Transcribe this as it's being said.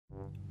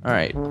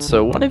Alright,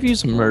 so one of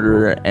you's a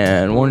murderer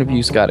and one of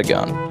you's got a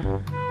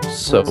gun.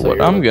 So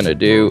what I'm gonna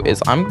do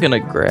is I'm gonna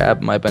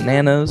grab my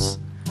bananas,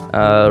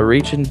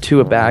 reach into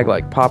a bag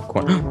like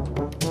popcorn.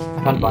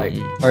 Alright,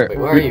 wait,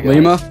 where are you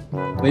guys?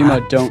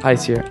 Lima, don't.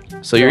 Hi's here.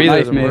 So you're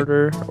either the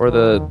murderer or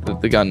the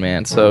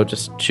gunman, so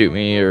just shoot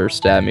me or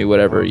stab me,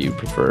 whatever you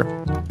prefer.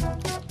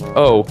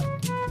 Oh.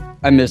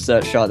 I missed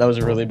that shot. That was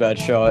a really bad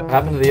shot. What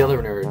happened to the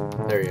other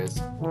nerd? There he is.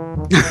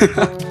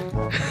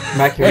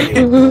 Back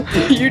here.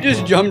 You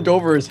just jumped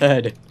over his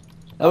head.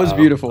 That was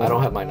beautiful. I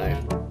don't have my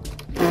knife.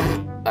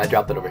 I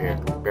dropped it over here.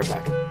 Be right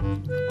back.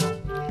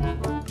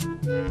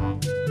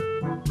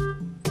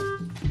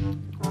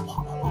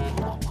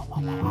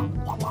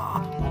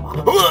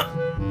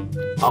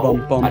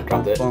 Oh, I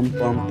dropped it.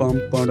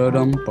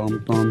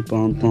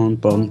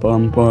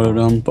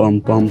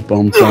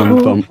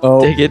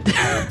 Oh, Take it.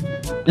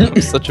 That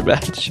was such a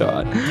bad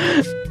shot.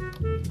 I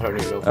don't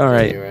even know if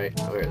Alright. Right.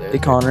 Oh, here, Hey,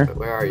 Connor.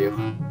 Where are you?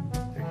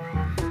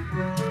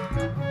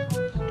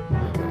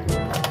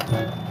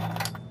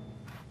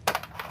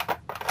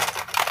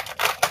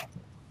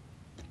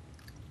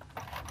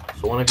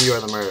 So one of you are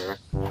the murderer.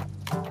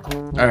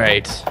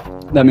 Alright.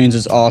 that means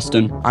it's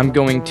Austin. I'm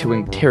going to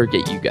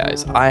interrogate you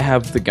guys. I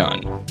have the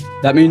gun.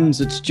 That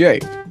means it's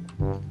Jake.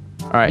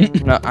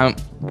 Alright. No,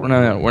 we're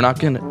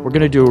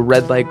gonna do a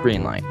red light,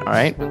 green light,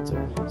 alright?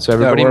 So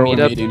everybody where meet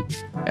we're up. meeting.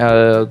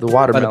 The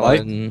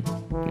watermelon.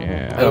 I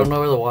Yeah. don't know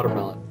where the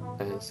watermelon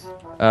is.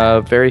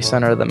 Very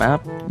center of the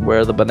map,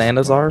 where the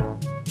bananas are.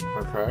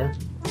 Okay.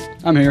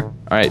 I'm here.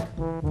 Alright.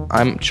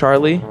 I'm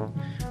Charlie.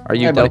 Are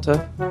you Hey, buddy.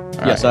 Delta?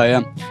 Yes, I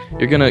am.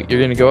 You're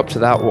gonna go up to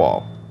that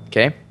wall.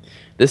 Okay?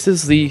 This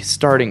is the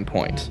starting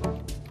point.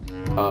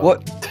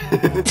 What?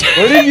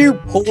 Where did you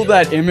pull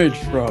that image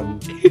from?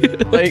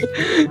 Like,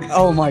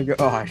 oh my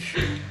gosh.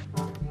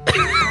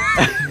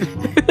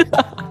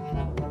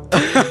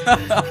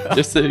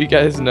 Just so you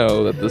guys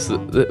know that this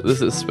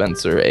is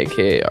Spencer,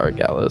 aka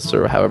Argalis,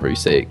 or however you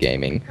say it,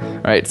 gaming.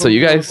 Alright, so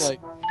you guys,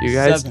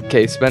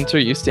 okay, Spencer,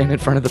 you stand in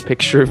front of the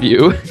picture of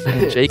you.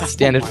 Jake,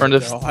 stand in front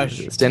of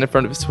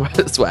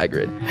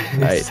Swagrid.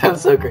 Alright.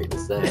 Sounds so great to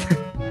say.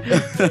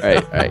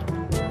 Alright.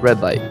 Red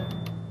light.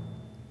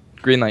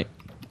 Green light.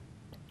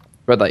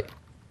 Red light.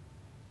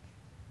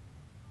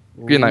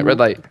 Green light, red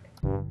light.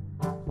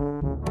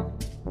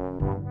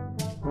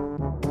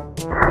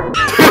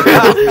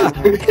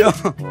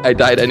 I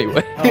died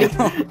anyway.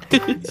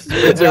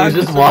 So I was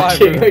just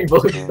watching on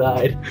both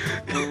sides.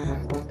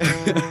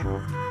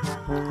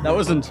 That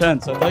was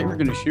intense. I thought you were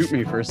gonna shoot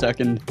me for a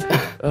second.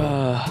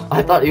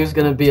 I thought he was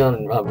gonna be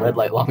on red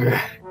light longer.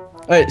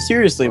 Wait,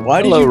 seriously,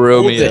 why did Hello, you pull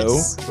Romeo.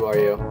 this? Who are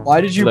you? Why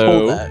did you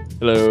pull that?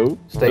 Hello.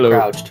 Stay Hello.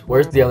 crouched.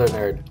 Where's the other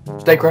nerd?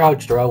 Stay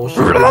crouched or I will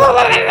shoot you.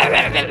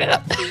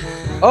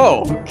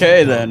 Oh,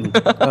 okay then.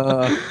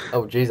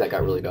 Oh jeez, that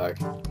got really dark.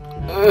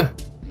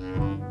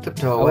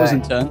 Tiptoe That away. was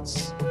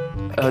intense.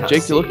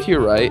 Jake, you look to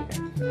your right.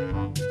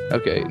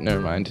 Okay,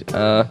 never mind.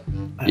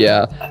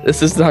 Yeah,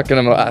 this is not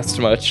gonna last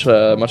much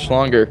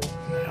longer.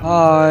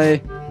 Hi.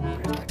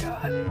 Where's my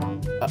god?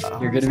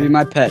 You're gonna be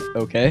my pet,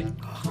 okay?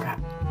 Oh crap.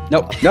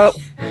 Nope, no,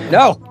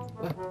 no!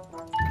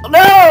 Oh,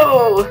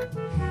 no!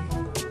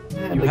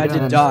 You had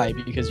to die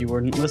because you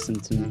wouldn't listen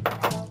to me.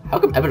 How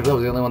come Evansville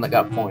was the only one that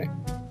got a point?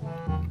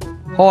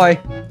 Hi.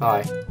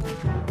 Hi.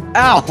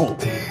 Ow!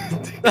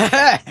 The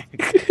heck?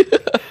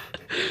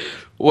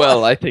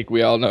 Well, I think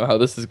we all know how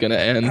this is gonna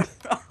end.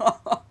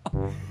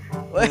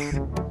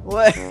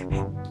 What?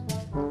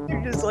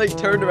 You just like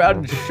turned around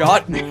and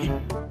shot me.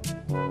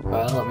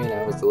 Well, I mean,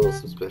 I was a little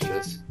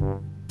suspicious.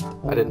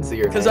 I didn't see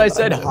your Because name, I but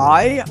said knew.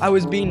 hi, I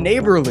was being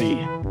neighborly.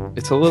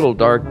 It's a little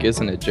dark,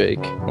 isn't it,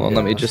 Jake? Well,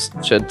 let me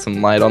just shed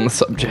some light on the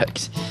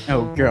subject.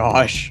 Oh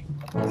gosh.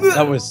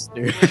 That was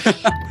stupid.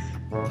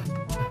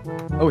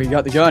 Oh, he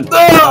got the gun.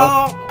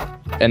 No!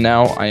 And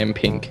now I am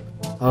pink.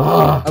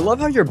 Ugh. I love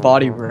how your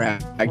body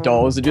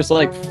ragdolls. It just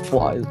like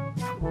flies.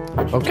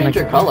 How'd you Okay. change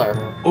your color?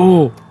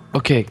 Oh,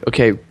 okay.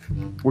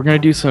 We're gonna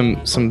do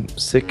some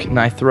sick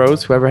knife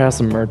throws. Whoever's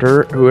the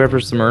murderer,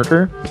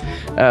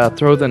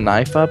 throw the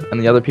knife up, and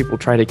the other people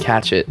try to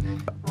catch it.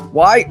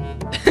 Why?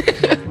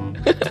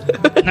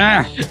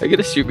 Nah. Are you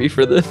gonna shoot me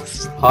for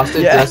this?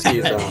 Hostage Yeah.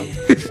 rescue zone.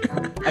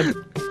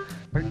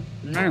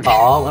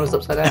 Oh, let us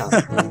upside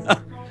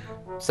down.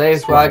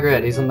 Save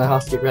Swagrid, he's in the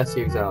hostage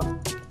rescue zone.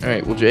 All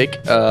right. Well, Jake.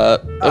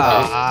 Okay.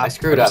 I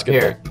screwed I'm up just gonna-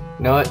 here.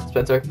 You know what,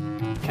 Spencer?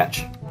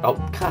 Catch. Oh,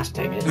 gosh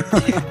dang it.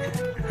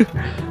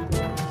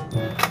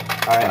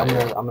 Alright, I'm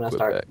gonna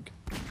start Quebec.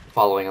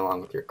 following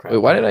along with your crap. Wait,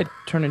 why did I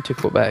turn into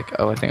Quebec?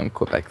 Oh, I think I'm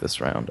Quebec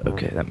this round.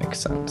 Okay, that makes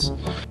sense.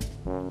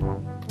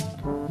 All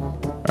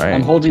I'm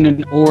right. holding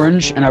an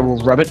orange and I will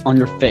rub it on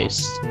your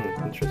face.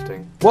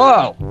 Interesting.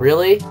 Whoa!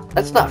 Really?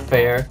 That's not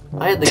fair.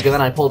 I had the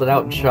gun, I pulled it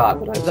out and shot,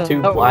 but I was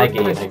too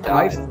laggy and I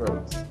died.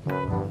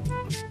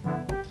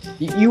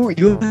 You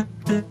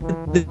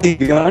had the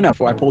gun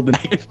before I pulled the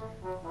knife.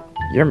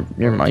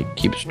 Your mic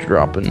keeps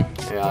dropping,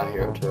 Yeah, I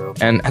hear it too.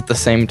 and at the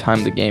same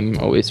time, the game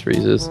always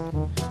freezes.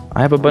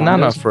 I have a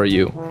banana does? for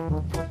you.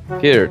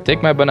 Here,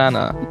 take my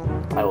banana.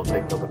 I will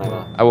take the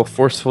banana. I will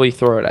forcefully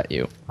throw it at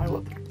you. I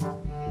love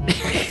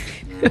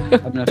I'm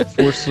gonna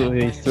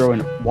forcefully throw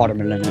a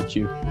watermelon at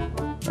you.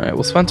 Alright,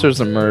 well,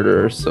 Spencer's a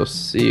murderer, so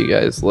see you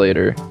guys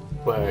later.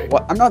 Wait.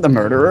 What? I'm not the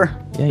murderer.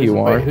 Yeah, you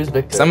are. Wait, who's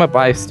Victor? 'Cause I'm a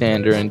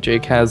bystander and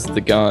Jake has the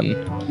gun.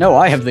 No,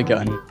 I have the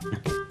gun.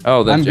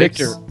 Oh, then I'm Jake's...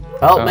 Victor.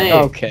 Help me!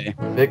 Okay.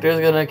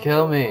 Victor's gonna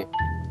kill me.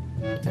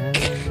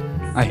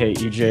 I hate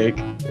you, Jake.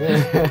 You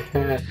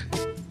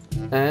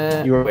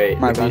are Wait,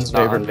 my the gun's least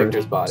not on favorite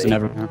Victor's person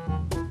body. ever.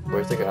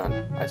 Where's the gun?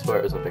 I swear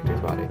it was on Victor's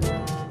body.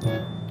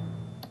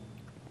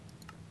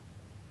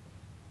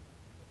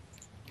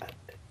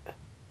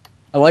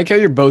 I like how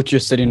you're both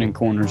just sitting in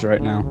corners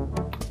right now.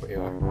 Where you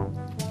are.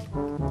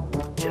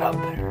 Get up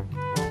there.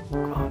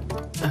 Come on.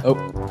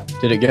 Oh,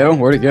 did it go?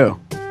 Where'd it go?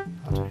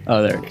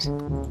 Oh, there it is.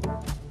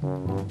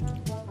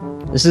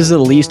 This is the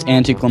least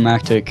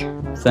anticlimactic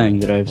thing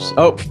that I've.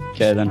 Oh,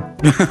 okay then.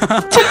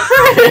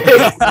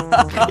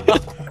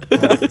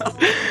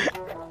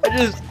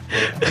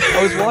 I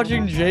was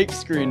watching Jake's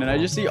screen and I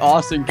just see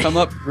Austin come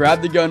up,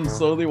 grab the gun,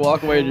 slowly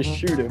walk away, and just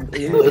shoot him.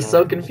 He was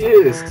so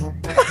confused.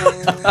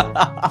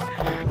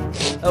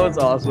 That was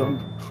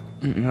awesome.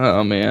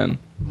 Oh, man.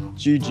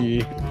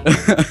 GG.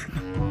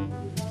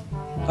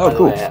 By Oh, the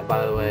cool. way,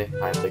 by the way,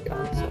 I have the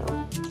gun, so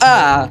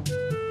Ah!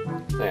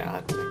 yeah,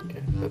 I think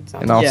that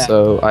sounds. And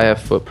also, I have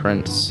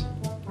footprints.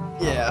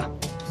 Yeah.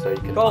 So you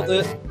can Called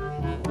find it. me.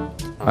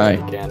 Oh, Hi.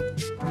 you can.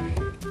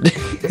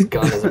 This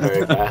gun isn't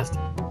very fast.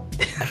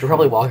 I should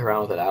probably walk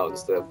around with it out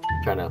instead of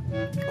trying to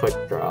quick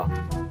draw.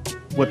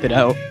 Whip it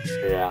out.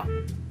 Yeah.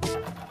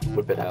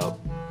 Whip it out.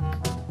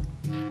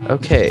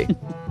 Okay.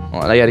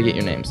 Well, I gotta get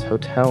your names.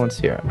 Hotel and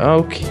Sierra.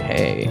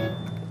 Okay.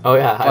 Oh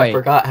yeah, I Wait.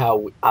 forgot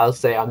how I'll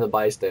say I'm the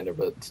bystander,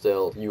 but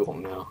still, you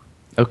won't know.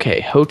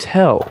 Okay,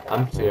 hotel.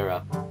 I'm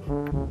Sierra.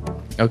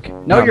 Okay.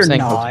 No, I'm you're saying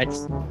not.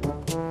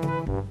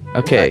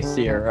 Okay. That's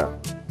Sierra.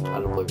 I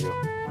don't believe you.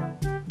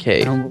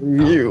 Okay. I don't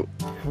believe you.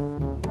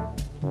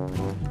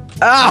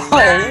 Ow!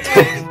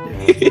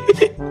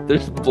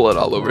 There's blood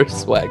all over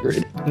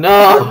Swaggered.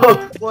 No!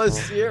 It was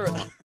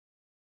Sierra.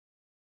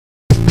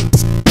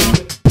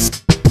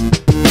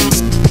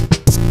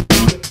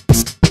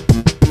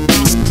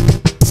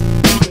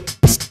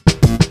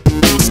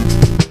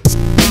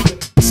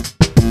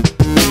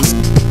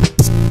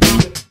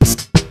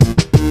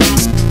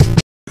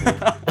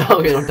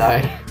 Okay, don't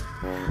die.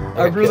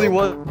 I really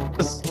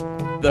was.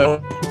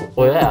 Though.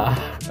 Well,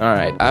 yeah.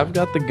 Alright, I've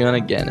got the gun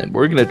again, and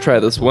we're gonna try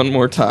this one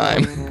more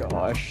time.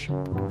 Gosh.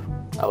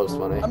 That was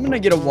funny. I'm gonna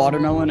get a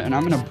watermelon and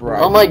I'm gonna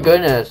bribe. Oh my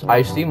goodness,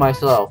 I see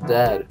myself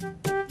dead.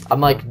 I'm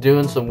like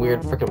doing some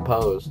weird freaking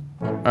pose.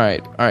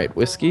 Alright,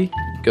 whiskey.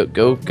 Go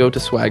to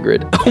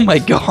Swaggered. Oh my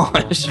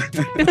gosh.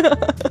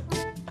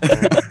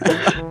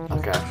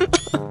 Okay.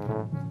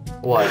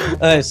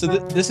 What? So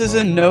this is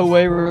in no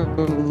way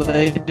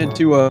related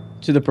to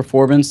the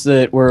performance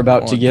that we're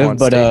about to give,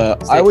 but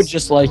I would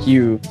just like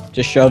you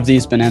to shove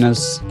these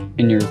bananas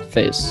in your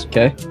face,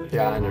 okay?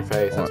 Yeah, in your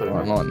face. That's what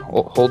I mean.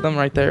 Hold them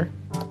right there.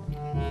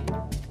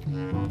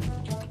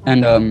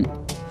 And I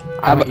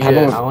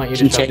want you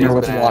to shove these container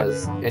with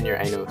bananas in your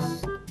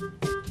anus.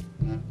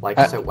 Like,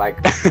 so,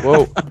 like.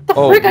 Whoa.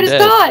 Oh, Frick, I you're just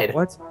dead. died!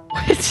 What?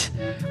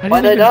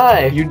 Why'd I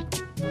die?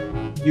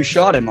 You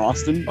shot him,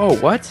 Austin. Oh,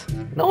 what?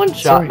 No one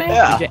shot Sorry. me?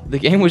 Yeah. The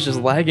game was just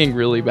lagging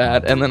really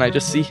bad, and then I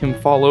just see him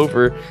fall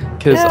over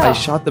because Yeah. I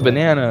shot the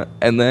banana,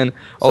 and then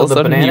all So of a the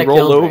sudden he banana rolled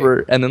killed me.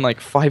 over, and then like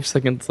 5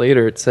 seconds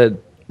later it said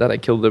that I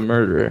killed the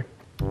murderer.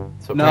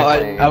 So No,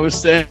 apparently- I was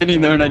standing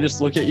there and I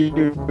just look at you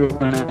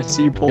and I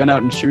see you pull a gun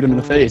out and shoot him in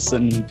the face,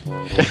 and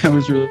I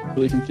was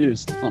really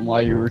confused on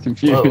why you were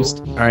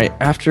confused. All right,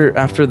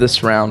 after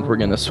this round, we're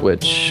gonna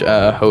switch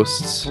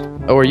hosts.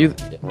 Oh, do you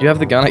have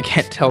the gun? I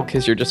can't tell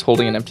because you're just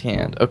holding an empty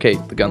hand. Okay,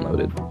 the gun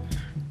loaded.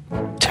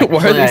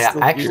 Why are they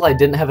still Actually, I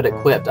didn't have it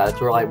equipped. That's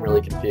where I'm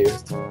really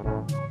confused.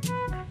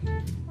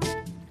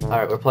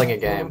 Alright, we're playing a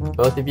game.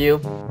 Both of you,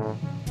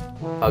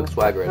 hug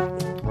Swaggered.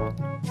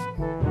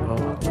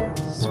 Oh,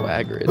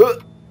 Swaggered.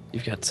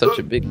 You've got such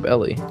a big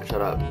belly.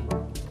 Shut up.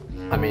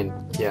 I mean,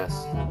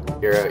 yes.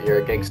 You're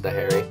a gangsta,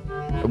 Harry.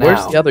 Where's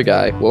Now. the other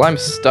guy? Well, I'm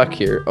stuck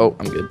here. Oh,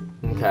 I'm good.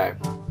 Okay.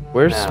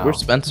 Where's Now.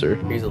 Spencer?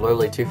 He's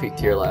literally 2 feet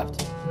to your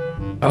left.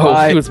 Oh,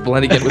 Hi. he was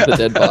blending in with the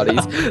dead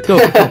bodies.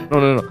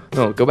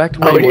 No. Go back to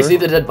where Oh, you do were. you see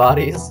the dead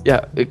bodies?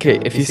 Yeah. Okay.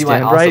 If You you see my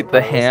stand awesome right,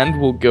 the pose?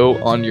 hand will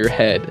go on your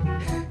head.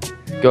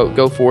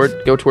 Go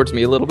forward. Go towards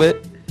me a little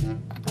bit.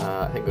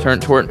 I think it Turn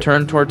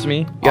was- towards me.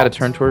 You gotta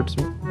turn towards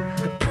me.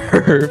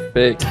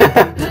 Perfect.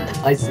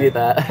 I see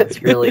that.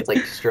 It's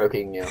like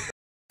stroking you.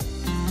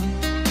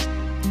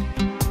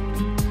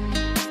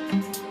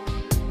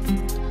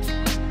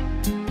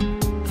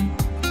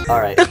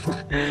 Alright,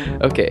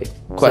 Okay.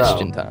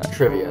 Question so, time.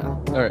 trivia.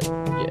 Alright.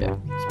 Yeah.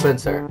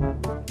 Spencer.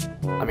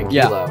 I mean,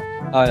 Yeah. Kilo.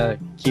 Kilo.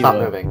 Stop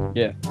moving.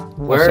 Yeah.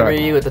 Where were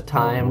sorry. you at the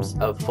times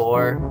of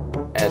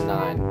 4 and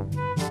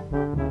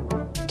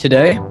 9?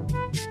 Today?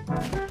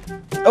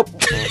 Oh.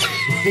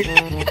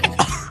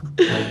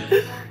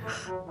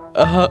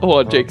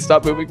 Hold on, Jake.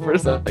 Stop moving for a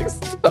second.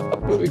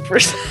 Stop moving for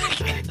a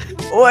second.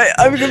 Wait,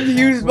 I'm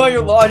confused by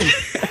your logic.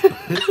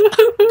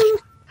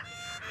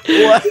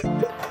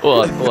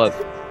 Hold on.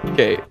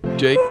 Okay,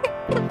 Jake.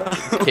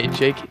 Okay,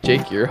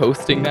 Jake, you're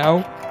hosting now.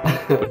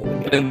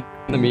 In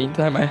the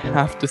meantime, I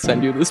have to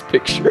send you this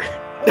picture.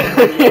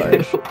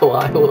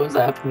 Why? What was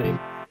happening?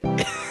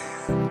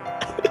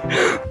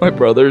 My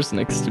brother's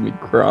next to me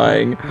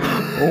crying.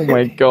 Oh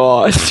my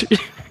gosh.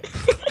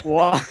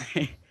 Why?